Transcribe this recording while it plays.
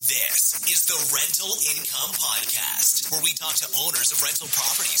This is the Rental Income Podcast, where we talk to owners of rental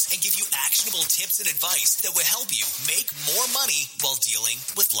properties and give you actionable tips and advice that will help you make more money while dealing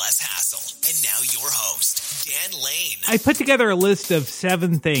with less hassle. And now your host, Dan Lane. I put together a list of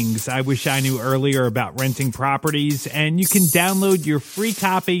 7 things I wish I knew earlier about renting properties, and you can download your free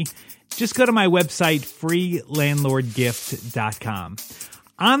copy. Just go to my website, freelandlordgift.com.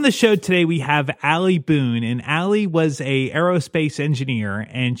 On the show today, we have Allie Boone, and Allie was a aerospace engineer,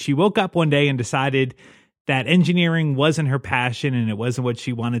 and she woke up one day and decided that engineering wasn't her passion and it wasn't what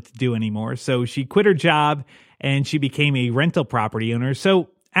she wanted to do anymore. So she quit her job and she became a rental property owner. So,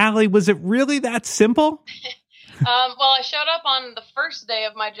 Allie, was it really that simple? Well, I showed up on the first day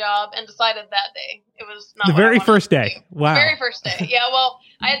of my job and decided that day. It was not the very first day. Wow. The very first day. Yeah, well,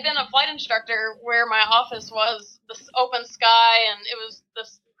 I had been a flight instructor where my office was this open sky, and it was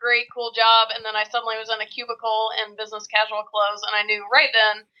this great, cool job. And then I suddenly was in a cubicle and business casual clothes, and I knew right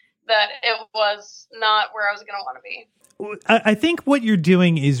then that it was not where I was going to want to be. I think what you're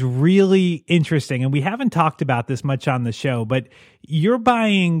doing is really interesting, and we haven't talked about this much on the show, but you're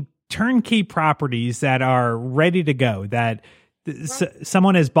buying turnkey properties that are ready to go, that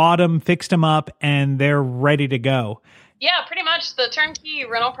someone has bought them, fixed them up, and they're ready to go. Yeah, pretty much. The turnkey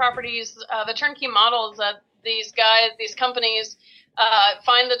rental properties, the turnkey models that these companies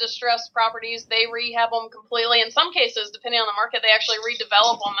find the distressed properties, they rehab them completely. In some cases, depending on the market, they actually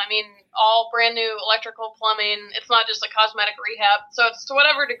redevelop them. I mean, all brand new electrical, plumbing. It's not just a cosmetic rehab. So it's to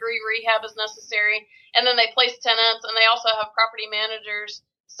whatever degree rehab is necessary. And then they place tenants, and they also have property managers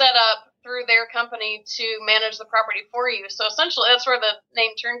set up through their company to manage the property for you. So essentially, that's where the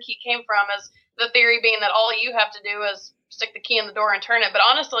name turnkey came from, is the theory being that all you have to do is stick the key in the door and turn it. But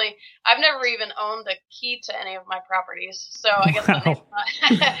honestly, I've never even owned a key to any of my properties. So I guess that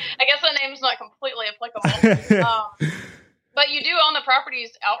name's not completely applicable. But you do own the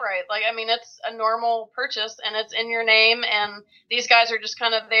properties outright. Like, I mean, it's a normal purchase and it's in your name, and these guys are just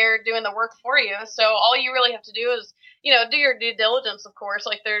kind of there doing the work for you. So all you really have to do is, do your due diligence, of course.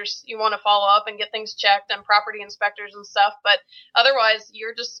 Like, you want to follow up and get things checked and property inspectors and stuff. But otherwise,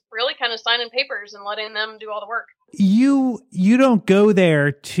 you're just really kind of signing papers and letting them do all the work. You don't go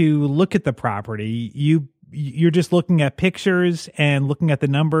there to look at the property. You're just looking at pictures and looking at the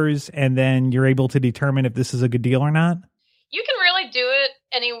numbers, and then you're able to determine if this is a good deal or not. You can really do it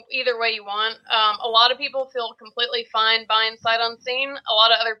either way you want. A lot of people feel completely fine buying sight unseen. A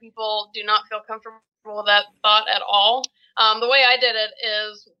lot of other people do not feel comfortable with that thought at all. The way I did it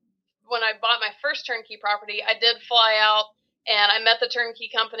is, when I bought my first turnkey property, I did fly out and I met the turnkey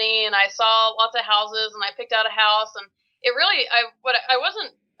company and I saw lots of houses and I picked out a house, and it really, I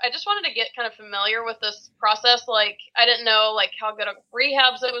just wanted to get kind of familiar with this process. Like, I didn't know how good of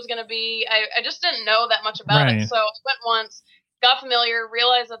rehabs it was going to be. I just didn't know that much about it. So I went once, got familiar,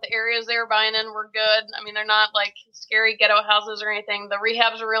 realized that the areas they were buying in were good. I mean, they're not like scary ghetto houses or anything. The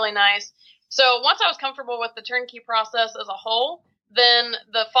rehabs are really nice. So once I was comfortable with the turnkey process as a whole, then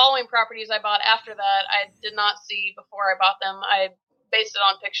the following properties I bought after that, I did not see before I bought them. I based it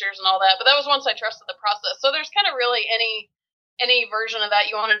on pictures and all that. But that was once I trusted the process. So there's kind of really any version of that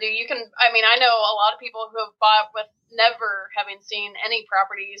you want to do. You can, I know a lot of people who have bought with never having seen any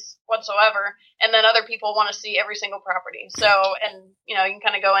properties whatsoever, and then other people want to see every single property. So, and you can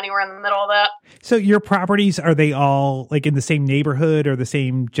kind of go anywhere in the middle of that. So your properties, are they all like in the same neighborhood or the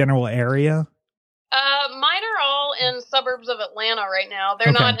same general area? Mine are all in suburbs of Atlanta right now.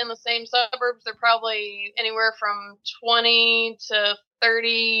 They're not in the same suburbs. They're probably anywhere from 20 to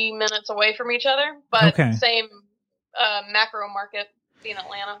 30 minutes away from each other, but same macro market being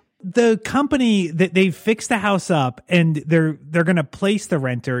Atlanta. The company that they fixed the house up and they're going to place the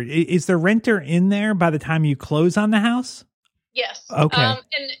renter. Is the renter in there by the time you close on the house? Yes. Okay. And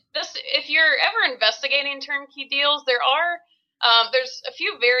this, if you're ever investigating turnkey deals, there's a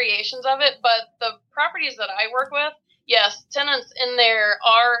few variations of it, but the properties that I work with, yes, tenants in there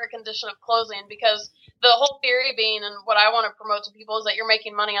are a condition of closing, because the whole theory being, and what I want to promote to people, is that you're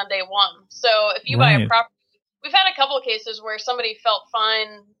making money on day one. So if you buy a property, we've had a couple of cases where somebody felt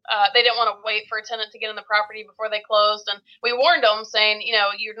fine. They didn't want to wait for a tenant to get in the property before they closed. And we warned them saying,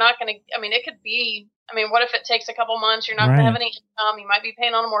 you're not going to, it could be, what if it takes a couple months? You're not going to have any income. You might be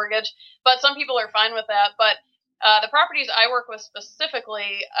paying on a mortgage. But some people are fine with that. But the properties I work with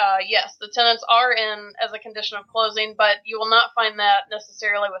specifically, yes, the tenants are in as a condition of closing, but you will not find that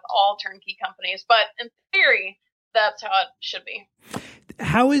necessarily with all turnkey companies. But in theory, that's how it should be.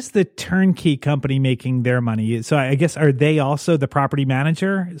 How is the turnkey company making their money? So I guess, are they also the property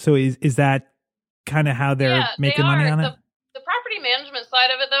manager? So is that kind of how they're making money on it? The property management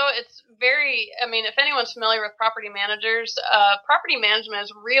side of it, though, it's if anyone's familiar with property managers, property management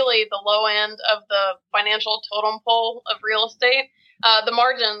is really the low end of the financial totem pole of real estate. The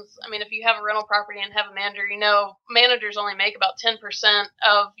margins, if you have a rental property and have a manager, managers only make about 10%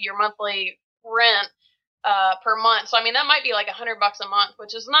 of your monthly rent per month. So, that might be like $100 a month,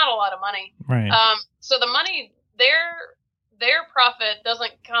 which is not a lot of money. Right. So the money, their profit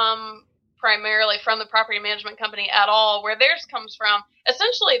doesn't come primarily from the property management company at all. Where theirs comes from,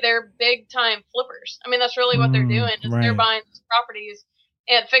 essentially, they're big time flippers. That's really what they're doing is right. They're buying these properties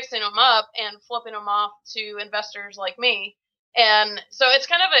and fixing them up and flipping them off to investors like me. And so it's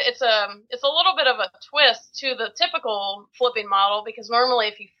kind of it's a little bit of a twist to the typical flipping model, because normally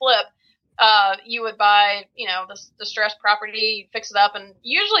if you flip, you would buy, this distressed property, fix it up, and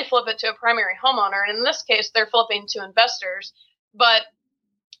usually flip it to a primary homeowner. And in this case, they're flipping to investors. But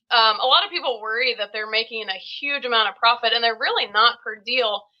a lot of people worry that they're making a huge amount of profit, and they're really not per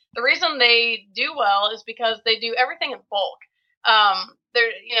deal. The reason they do well is because they do everything in bulk.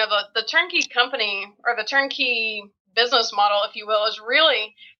 The turnkey company, or the turnkey business model, if you will, is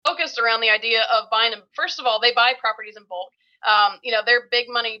really focused around the idea of buying them. First of all, they buy properties in bulk. They're big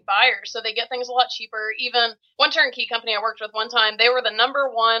money buyers, so they get things a lot cheaper. Even one turnkey company I worked with one time, they were the number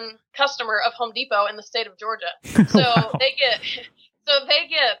one customer of Home Depot in the state of Georgia. So Wow. they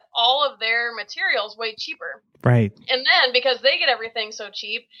get all of their materials way cheaper. Right. And then because they get everything so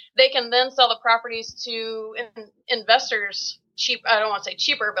cheap, they can then sell the properties to investors cheap. I don't want to say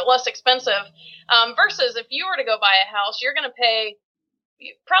cheaper, but less expensive. Versus if you were to go buy a house, you're going to pay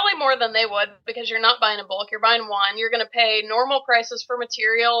probably more than they would, because you're not buying in bulk. You're buying one. You're going to pay normal prices for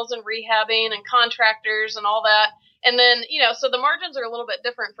materials and rehabbing and contractors and all that. And then, so the margins are a little bit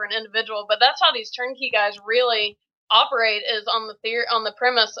different for an individual, but that's how these turnkey guys really operate, is on the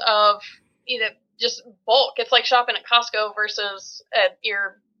premise of just bulk. It's like shopping at Costco versus at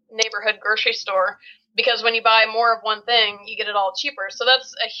your neighborhood grocery store, because when you buy more of one thing, you get it all cheaper. So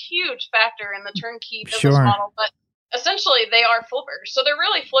that's a huge factor in the turnkey business model. But essentially, they are flippers. So they're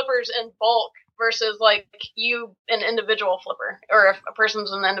really flippers in bulk versus like you, an individual flipper, or if a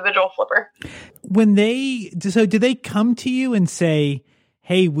person's an individual flipper. Do they come to you and say,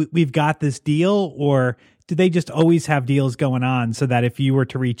 hey, we've got this deal, or do they just always have deals going on, so that if you were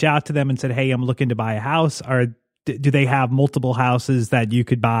to reach out to them and said, hey, I'm looking to buy a house, or do they have multiple houses that you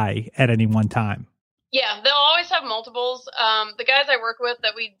could buy at any one time? Yeah, they'll always have multiples. The guys I work with,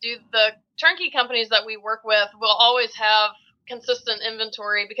 the turnkey companies that we work with, will always have consistent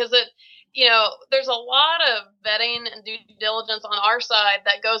inventory, because there's a lot of vetting and due diligence on our side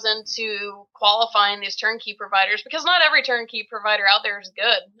that goes into qualifying these turnkey providers, because not every turnkey provider out there is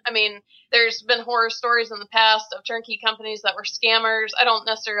good. There's been horror stories in the past of turnkey companies that were scammers. I don't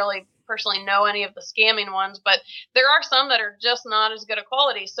necessarily personally know any of the scamming ones, but there are some that are just not as good a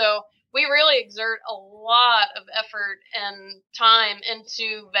quality. So we really exert a lot of effort and time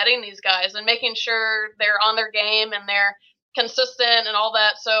into vetting these guys and making sure they're on their game and they're consistent and all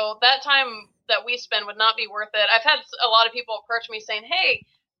that. So that time that we spend would not be worth it. I've had a lot of people approach me saying, hey,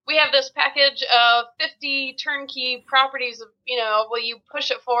 we have this package of 50 turnkey properties, will you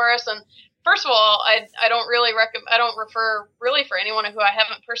push it for us? And first of all, I don't really I don't refer really for anyone who I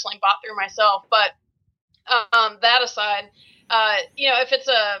haven't personally bought through myself. But that aside,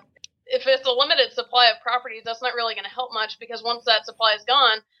 if it's a limited supply of properties, that's not really going to help much, because once that supply is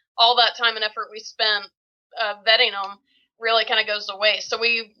gone, all that time and effort we spent vetting them really kind of goes to waste. So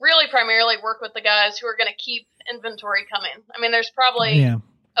we really primarily work with the guys who are going to keep inventory coming. There's probably, of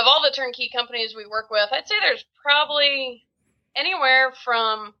all the turnkey companies we work with, I'd say there's probably anywhere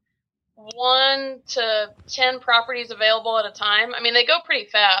from 1 to 10 properties available at a time. They go pretty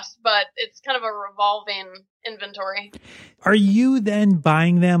fast, but it's kind of a revolving inventory. Are you then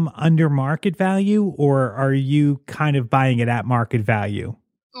buying them under market value, or are you kind of buying it at market value?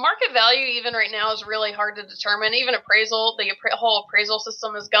 Market value, even right now, is really hard to determine. Even appraisal, the whole appraisal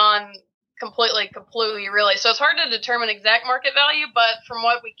system has gone completely kaplooey, really. So it's hard to determine exact market value, but from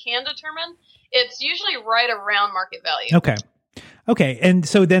what we can determine, it's usually right around market value. Okay. And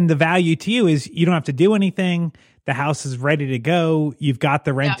so then the value to you is you don't have to do anything. The house is ready to go. You've got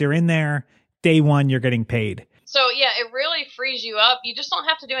the renter in there. Day one, you're getting paid. So yeah, it really frees you up. You just don't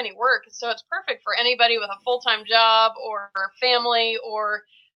have to do any work. So it's perfect for anybody with a full-time job or family, or,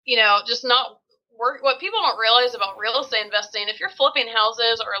 just not work. What people don't realize about real estate investing, if you're flipping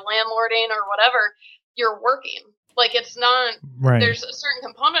houses or landlording or whatever, you're working. Like, it's not, there's a certain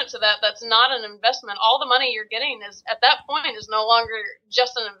component to that that's not an investment. All the money you're getting is, at that point, is no longer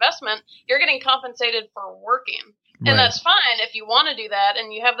just an investment. You're getting compensated for working. And that's fine if you want to do that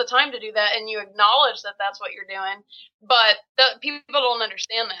and you have the time to do that and you acknowledge that that's what you're doing. But people don't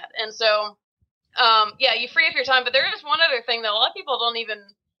understand that. And so, you free up your time. But there is one other thing that a lot of people don't even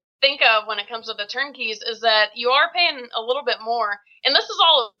think of when it comes to the turnkeys is that you are paying a little bit more. And this is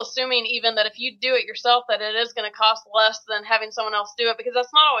all assuming even that if you do it yourself, that it is going to cost less than having someone else do it, because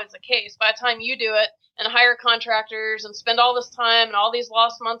that's not always the case. By the time you do it and hire contractors and spend all this time and all these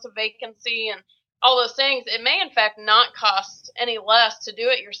lost months of vacancy and all those things, it may in fact not cost any less to do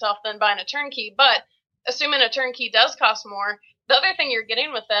it yourself than buying a turnkey. But assuming a turnkey does cost more, the other thing you're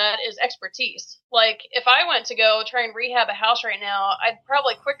getting with that is expertise. Like, if I went to go try and rehab a house right now, I'd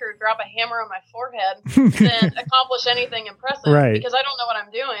probably quicker drop a hammer on my forehead than accomplish anything impressive, because I don't know what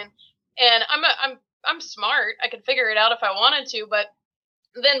I'm doing. And I'm smart. I could figure it out if I wanted to, but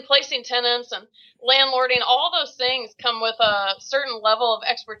then placing tenants and landlording, all those things come with a certain level of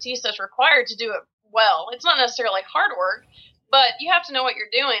expertise that's required to do it well. It's not necessarily hard work, but you have to know what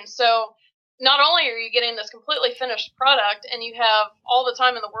you're doing. So not only are you getting this completely finished product and you have all the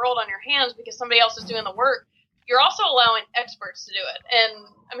time in the world on your hands because somebody else is doing the work, you're also allowing experts to do it. And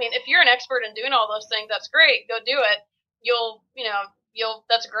I mean, if you're an expert in doing all those things, that's great. Go do it.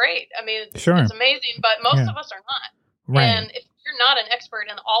 That's great. I mean, it's amazing, but most of us are not. Right. And if you're not an expert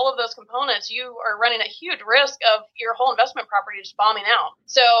in all of those components, you are running a huge risk of your whole investment property just bombing out.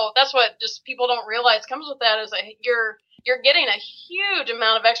 So that's what just people don't realize comes with that, is that you're getting a huge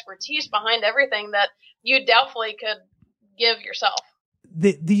amount of expertise behind everything that you doubtfully could give yourself.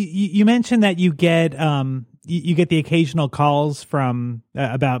 You mentioned that you get the occasional calls from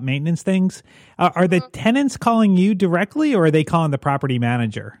about maintenance things. Are the tenants calling you directly, or are they calling the property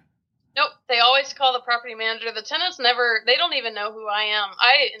manager? Nope, they always call the property manager. The tenants they don't even know who I am.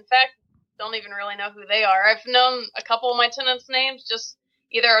 I, in fact, don't even really know who they are. I've known a couple of my tenants' names, just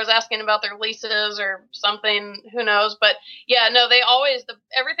either I was asking about their leases or something, who knows. But yeah, no,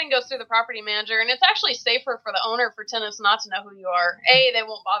 everything goes through the property manager, and it's actually safer for the owner for tenants not to know who you are. A, they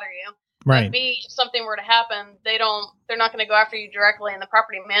won't bother you. Right. But B, if something were to happen, they're not going to go after you directly, and the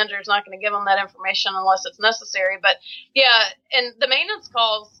property manager is not going to give them that information unless it's necessary. But yeah, and the maintenance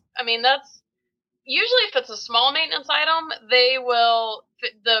calls, I mean, that's usually if it's a small maintenance item,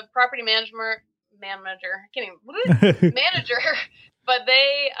 the property manager, but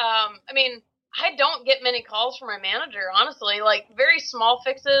they, I don't get many calls from my manager, honestly. Like, very small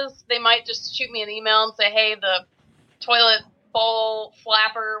fixes, they might just shoot me an email and say, hey, the toilet bowl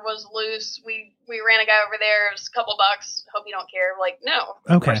flapper was loose. We ran a guy over there. It was a couple bucks. Hope you don't care. Like, no.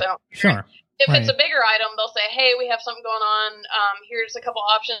 Of course I don't care. Sure. If it's a bigger item, they'll say, hey, we have something going on. Here's a couple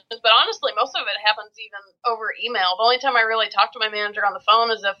options. But honestly, most of it happens even over email. The only time I really talk to my manager on the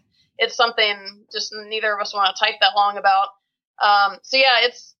phone is if it's something just neither of us want to type that long about.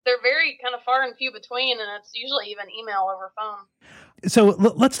 They're very kind of far and few between, and it's usually even email over phone. So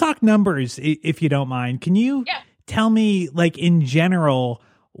let's talk numbers, if you don't mind. Can you tell me, like, in general,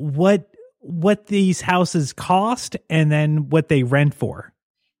 what these houses cost and then what they rent for?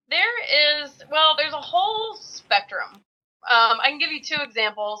 There's a whole spectrum. I can give you two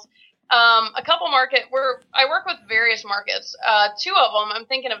examples. A couple I work with various markets. Two of them, I'm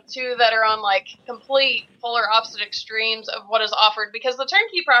thinking of two that are on like complete polar opposite extremes of what is offered, because the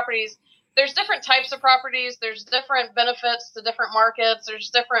turnkey properties, there's different types of properties. There's different benefits to different markets. There's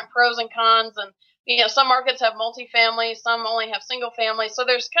different pros and cons. And, some markets have multifamily, some only have single family. So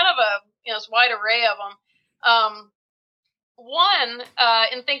there's kind of this wide array of them. One,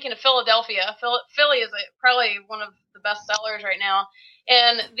 in thinking of Philadelphia, Philly is probably one of the best sellers right now.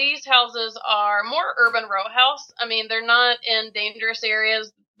 And these houses are more urban row house. I mean, they're not in dangerous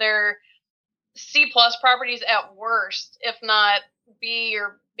areas. They're C+ properties at worst, if not B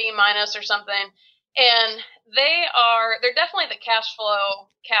or B- or something. And they're definitely the cash flow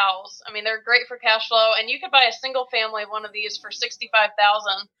cows. I mean, they're great for cash flow. And you could buy a single family one of these for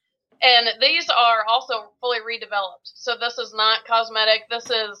 $65,000. And these are also fully redeveloped. So this is not cosmetic.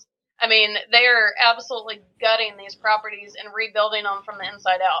 They are absolutely gutting these properties and rebuilding them from the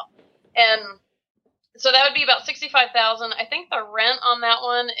inside out. And so that would be about $65,000. I think the rent on that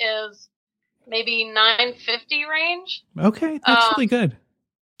one is maybe $950 range. Okay, that's really good.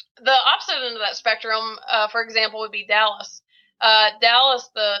 The opposite end of that spectrum, for example, would be Dallas.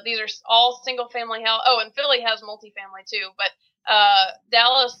 These are all single family house. Oh, and Philly has multifamily too, but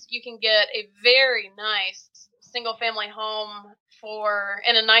Dallas, you can get a very nice single family home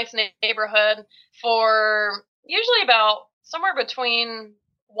in a nice neighborhood for usually about somewhere between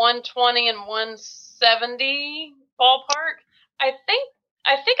 120 and 170 ballpark. I think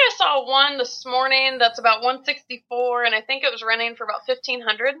I saw one this morning that's about 164, and I think it was renting for about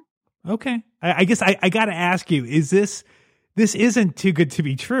 $1,500. Okay. I guess I got to ask you, this isn't too good to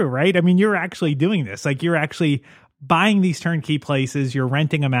be true, right? I mean, you're actually doing this. Like, you're actually buying these turnkey places, you're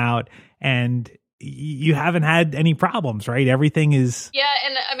renting them out, and you haven't had any problems, right? Everything is. Yeah.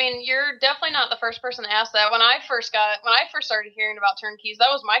 And I mean, you're definitely not the first person to ask that. When I first started hearing about turnkeys, that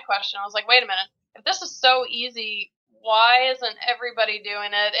was my question. I was like, wait a minute, if this is so easy, why isn't everybody doing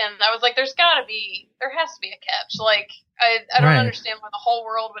it? And I was like, there has to be a catch. Like, I don't understand why the whole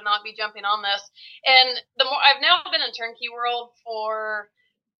world would not be jumping on this. And I've now been in turnkey world for,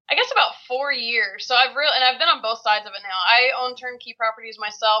 I guess, about 4 years. So I've been on both sides of it now. I own turnkey properties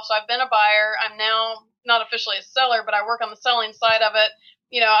myself. So I've been a buyer. I'm now not officially a seller, but I work on the selling side of it.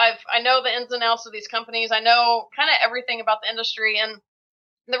 You know, I know the ins and outs of these companies. I know kind of everything about the industry. And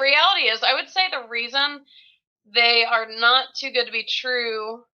the reality is, I would say the reason they are not too good to be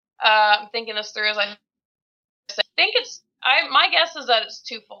true. I'm thinking this through as I think my guess is that it's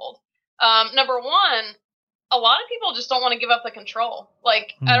twofold. Number one, a lot of people just don't want to give up the control.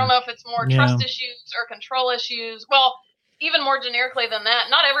 Like, I don't know if it's more trust issues or control issues. Well, even more generically than that,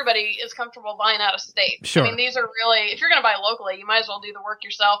 not everybody is comfortable buying out of state. Sure. I mean, these are really, if you're going to buy locally, you might as well do the work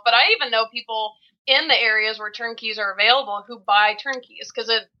yourself. But I even know people in the areas where turnkeys are available who buy turnkeys because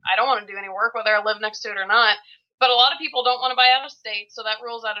I don't want to do any work, whether I live next to it or not. But a lot of people don't want to buy out of state, so that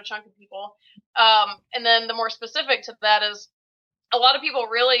rules out a chunk of people. And then the more specific to that is a lot of people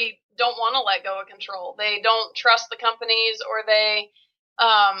really don't want to let go of control. They don't trust the companies, or they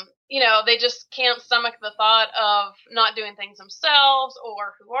just can't stomach the thought of not doing things themselves,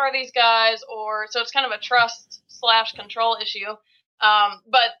 or who are these guys, so it's kind of a trust/control issue.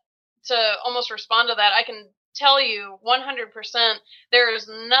 But to almost respond to that, I can tell you 100% there is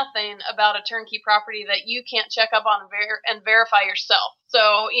nothing about a turnkey property that you can't check up on and verify yourself.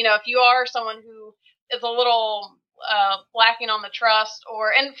 So, you know, if you are someone who is a little lacking on the trust,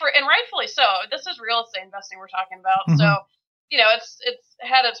 and rightfully so, this is real estate investing we're talking about. Mm-hmm. So, you know, it's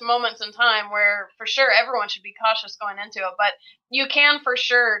had its moments in time where for sure everyone should be cautious going into it, but you can for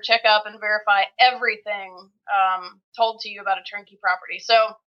sure check up and verify everything told to you about a turnkey property.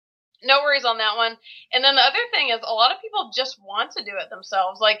 So no worries on that one. And then the other thing is a lot of people just want to do it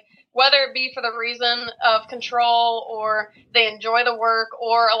themselves, like whether it be for the reason of control or they enjoy the work,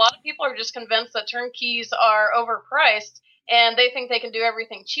 or a lot of people are just convinced that turnkeys are overpriced and they think they can do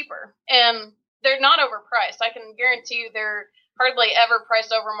everything cheaper. And they're not overpriced. I can guarantee you they're hardly ever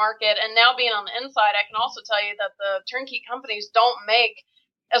priced over market. And now being on the inside, I can also tell you that the turnkey companies don't make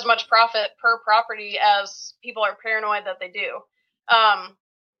as much profit per property as people are paranoid that they do.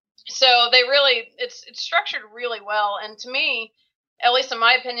 So they really, it's structured really well. And to me, at least in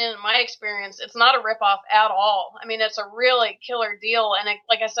my opinion, in my experience, it's not a ripoff at all. I mean, it's a really killer deal. And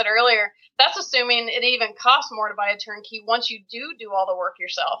like I said earlier, that's assuming it even costs more to buy a turnkey once you do all the work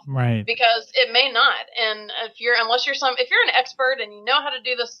yourself. Right. Because it may not. And if you're an expert and you know how to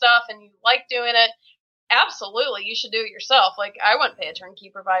do this stuff and you like doing it, absolutely, you should do it yourself. Like, I wouldn't pay a turnkey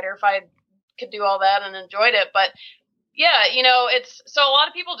provider if I could do all that and enjoyed it. But yeah, you know, so a lot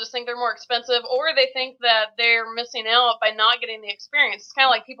of people just think they're more expensive, or they think that they're missing out by not getting the experience. It's kind of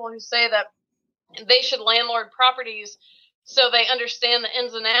like people who say that they should landlord properties so they understand the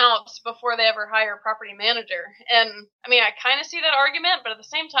ins and outs before they ever hire a property manager. And I mean, I kind of see that argument, but at the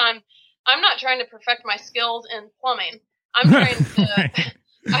same time, I'm not trying to perfect my skills in plumbing. I'm trying to,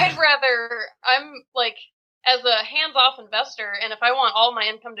 I'm like, as a hands-off investor, and if I want all my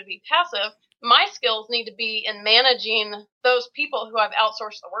income to be passive, my skills need to be in managing those people who I've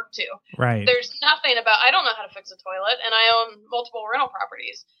outsourced the work to. Right. There's nothing I don't know how to fix a toilet, and I own multiple rental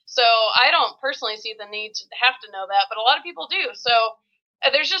properties. So I don't personally see the need to have to know that, but a lot of people do. So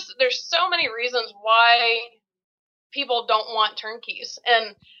there's so many reasons why people don't want turnkeys.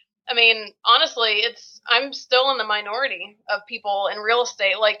 And I mean, honestly, I'm still in the minority of people in real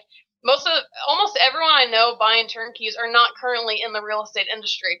estate. Like, almost everyone I know buying turnkeys are not currently in the real estate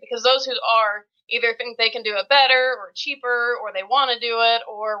industry, because those who are either think they can do it better or cheaper, or they want to do it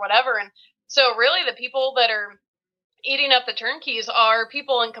or whatever. And so really the people that are eating up the turnkeys are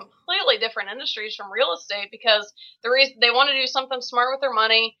people in completely different industries from real estate, because the reason they want to do something smart with their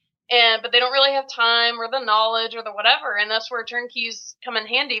money, but they don't really have time or the knowledge or the whatever. And that's where turnkeys come in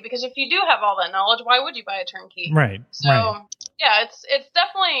handy, because if you do have all that knowledge, why would you buy a turnkey? Right. So yeah, it's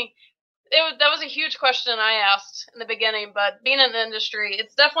definitely, that was a huge question I asked in the beginning, but being in the industry,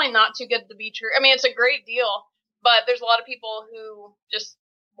 it's definitely not too good to be true. I mean, it's a great deal, but there's a lot of people who just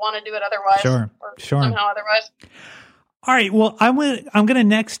want to do it otherwise. Sure. Somehow otherwise. All right. Well, I'm going to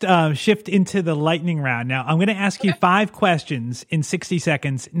next shift into the lightning round. Now, I'm going to ask you 5 questions in 60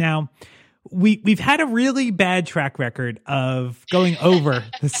 seconds. Now, we've had a really bad track record of going over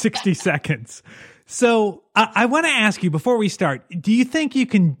the 60 seconds. So I want to ask you before we start, do you think you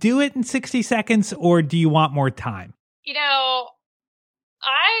can do it in 60 seconds or do you want more time? You know,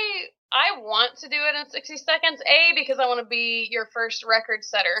 I want to do it in 60 seconds, A, because I want to be your first record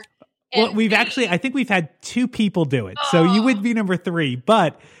setter. Well, I think we've had 2 people do it. So you would be number 3,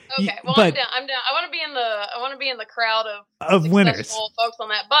 but okay. Well, I'm down. I want to be in the crowd of winners, folks on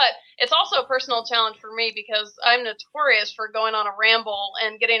that. But it's also a personal challenge for me because I'm notorious for going on a ramble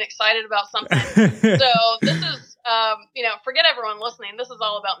and getting excited about something. So this is, forget everyone listening. This is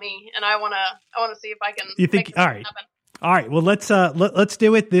all about me, and I want to see if I can. You think? All right. Happen. All right. Well, let's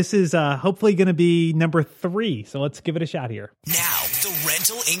do it. This is hopefully going to be number 3. So let's give it a shot here. Now, the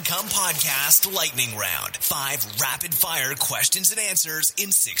Rental Income Podcast Lightning Round. 5 rapid-fire questions and answers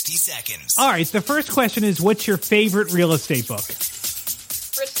in 60 seconds. All right. The first question is, what's your favorite real estate book?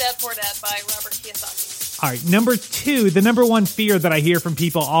 Rich Dad, Poor Dad by Robert Kiyosaki. All right. Number 2, the number 1 fear that I hear from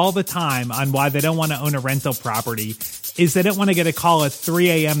people all the time on why they don't want to own a rental property is they don't want to get a call at 3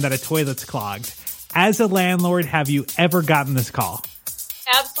 a.m. that a toilet's clogged. As a landlord, have you ever gotten this call?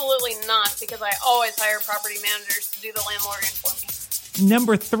 Absolutely not, because I always hire property managers to do the landlording for me.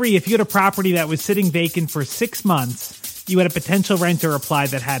 Number 3, if you had a property that was sitting vacant for 6 months, you had a potential renter apply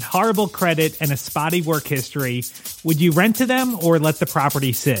that had horrible credit and a spotty work history, would you rent to them or let the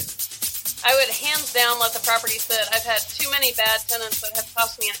property sit? I would hands down let the property sit. I've had too many bad tenants that have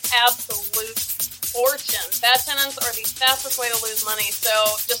cost me an absolute fortune. Bad tenants are the fastest way to lose money, so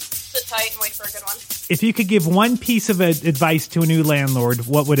just sit tight and wait for a good one. If you could give one piece of advice to a new landlord,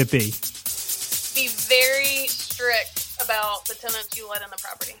 what would it be? Be very strict about the tenants you let in the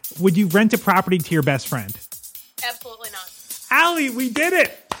property. Would you rent a property to your best friend? Absolutely not. Allie, we did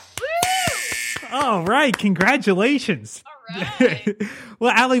it! Woo! All right, congratulations. All right.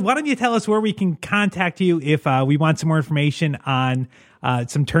 Well, Allie, why don't you tell us where we can contact you if we want some more information on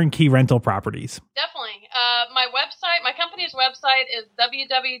some turnkey rental properties? Definitely. My company's website is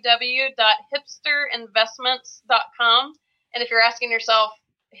www.hipsterinvestments.com. And if you're asking yourself,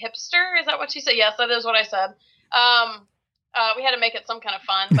 hipster, is that what you said? Yes, that is what I said. We had to make it some kind of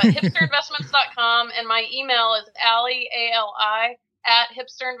fun, but hipsterinvestments.com. And my email is Allie, ALI,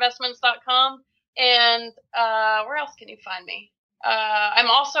 @hipsterinvestments.com. And where else can you find me? I'm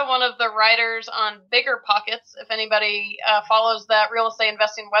also one of the writers on Bigger Pockets. If anybody follows that real estate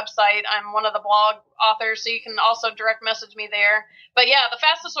investing website, I'm one of the blog authors, so you can also direct message me there. But yeah, the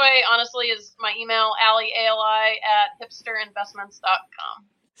fastest way, honestly, is my email, Allie, ALI, @hipsterinvestments.com.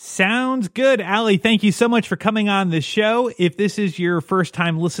 Sounds good. Allie, thank you so much for coming on the show. If this is your first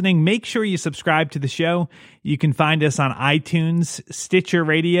time listening, make sure you subscribe to the show. You can find us on iTunes, Stitcher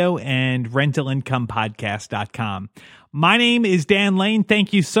Radio, and rentalincomepodcast.com. My name is Dan Lane.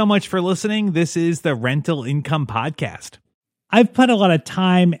 Thank you so much for listening. This is the Rental Income Podcast. I've put a lot of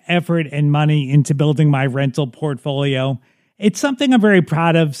time, effort, and money into building my rental portfolio. It's something I'm very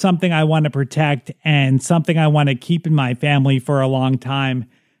proud of, something I want to protect, and something I want to keep in my family for a long time.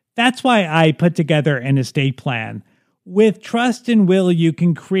 That's why I put together an estate plan. With Trust and Will, you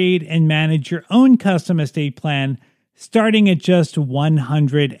can create and manage your own custom estate plan starting at just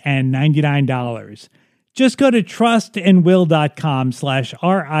 $199. Just go to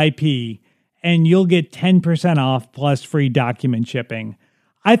trustandwill.com/RIP and you'll get 10% off plus free document shipping.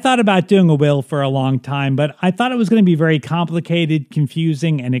 I thought about doing a will for a long time, but I thought it was going to be very complicated,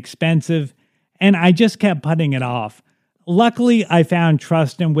 confusing, and expensive, and I just kept putting it off. Luckily, I found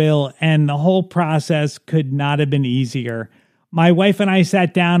Trust and Will, and the whole process could not have been easier. My wife and I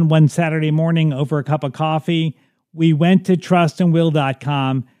sat down one Saturday morning over a cup of coffee. We went to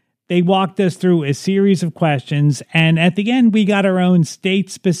trustandwill.com. They walked us through a series of questions, and at the end, we got our own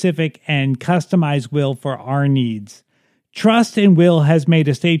state-specific and customized will for our needs. Trust and Will has made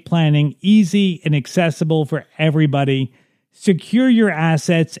estate planning easy and accessible for everybody. Secure your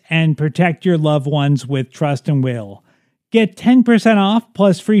assets and protect your loved ones with Trust and Will. Get 10% off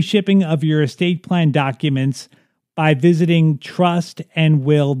plus free shipping of your estate plan documents by visiting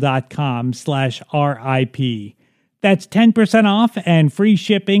trustandwill.com/RIP. That's 10% off and free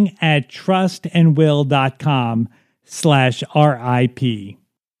shipping at trustandwill.com/RIP.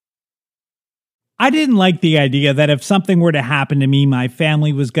 I didn't like the idea that if something were to happen to me, my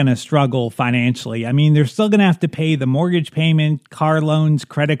family was going to struggle financially. I mean, they're still going to have to pay the mortgage payment, car loans,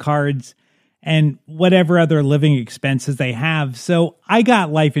 credit cards, and whatever other living expenses they have. So I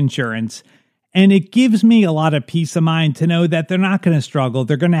got life insurance, and it gives me a lot of peace of mind to know that they're not going to struggle.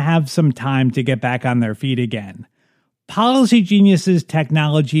 They're going to have some time to get back on their feet again. Policy Genius's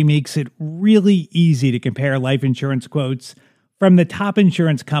technology makes it really easy to compare life insurance quotes, from the top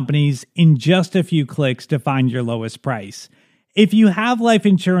insurance companies in just a few clicks to find your lowest price. If you have life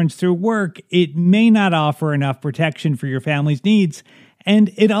insurance through work, it may not offer enough protection for your family's needs,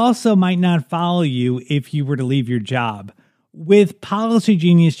 and it also might not follow you if you were to leave your job. With Policy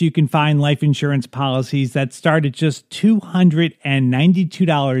Genius, you can find life insurance policies that start at just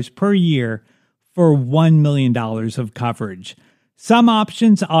 $292 per year for $1 million of coverage. Some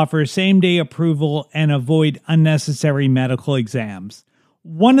options offer same-day approval and avoid unnecessary medical exams.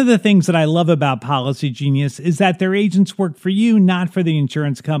 One of the things that I love about Policy Genius is that their agents work for you, not for the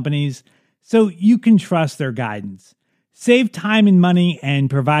insurance companies, so you can trust their guidance. Save time and money and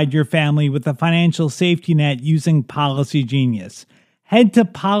provide your family with a financial safety net using Policy Genius. Head to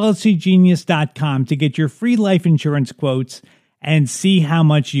PolicyGenius.com to get your free life insurance quotes and see how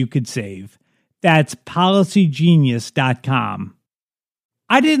much you could save. That's PolicyGenius.com.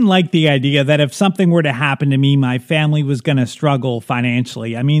 I didn't like the idea that if something were to happen to me, my family was going to struggle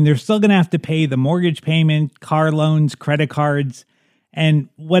financially. I mean, they're still going to have to pay the mortgage payment, car loans, credit cards, and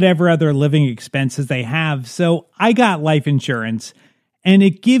whatever other living expenses they have. So I got life insurance, and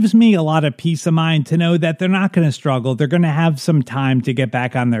it gives me a lot of peace of mind to know that they're not going to struggle. They're going to have some time to get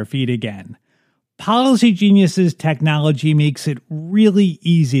back on their feet again. Policy Genius's technology makes it really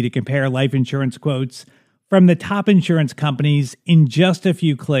easy to compare life insurance quotes from the top insurance companies in just a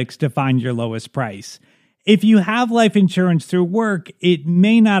few clicks to find your lowest price. If you have life insurance through work, it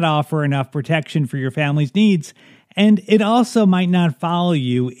may not offer enough protection for your family's needs, and it also might not follow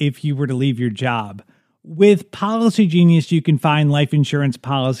you if you were to leave your job. With Policy Genius, you can find life insurance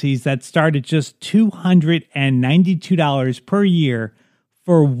policies that start at just $292 per year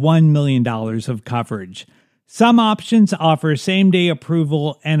for $1 million of coverage. Some options offer same-day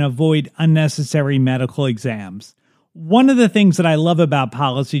approval and avoid unnecessary medical exams. One of the things that I love about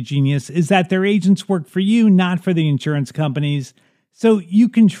Policy Genius is that their agents work for you, not for the insurance companies, so you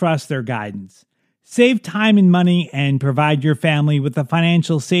can trust their guidance. Save time and money and provide your family with a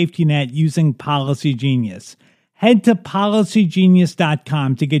financial safety net using Policy Genius. Head to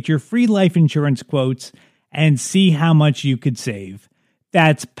PolicyGenius.com to get your free life insurance quotes and see how much you could save.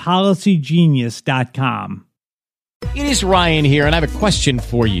 That's PolicyGenius.com. It is Ryan here, and I have a question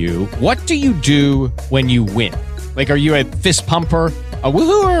for you. What do you do when you win? Like, are you a fist pumper, a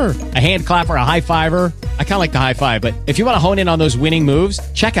woohooer, a hand clapper, a high fiver? I kind of like the high five, but if you want to hone in on those winning moves,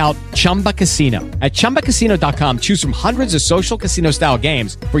 check out Chumba Casino. At ChumbaCasino.com, choose from hundreds of social casino-style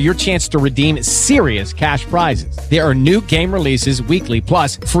games for your chance to redeem serious cash prizes. There are new game releases weekly,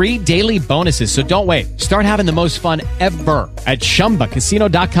 plus free daily bonuses, so don't wait. Start having the most fun ever at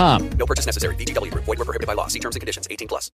ChumbaCasino.com. No purchase necessary. VGW Group. Void where prohibited by law. See terms and conditions. 18+.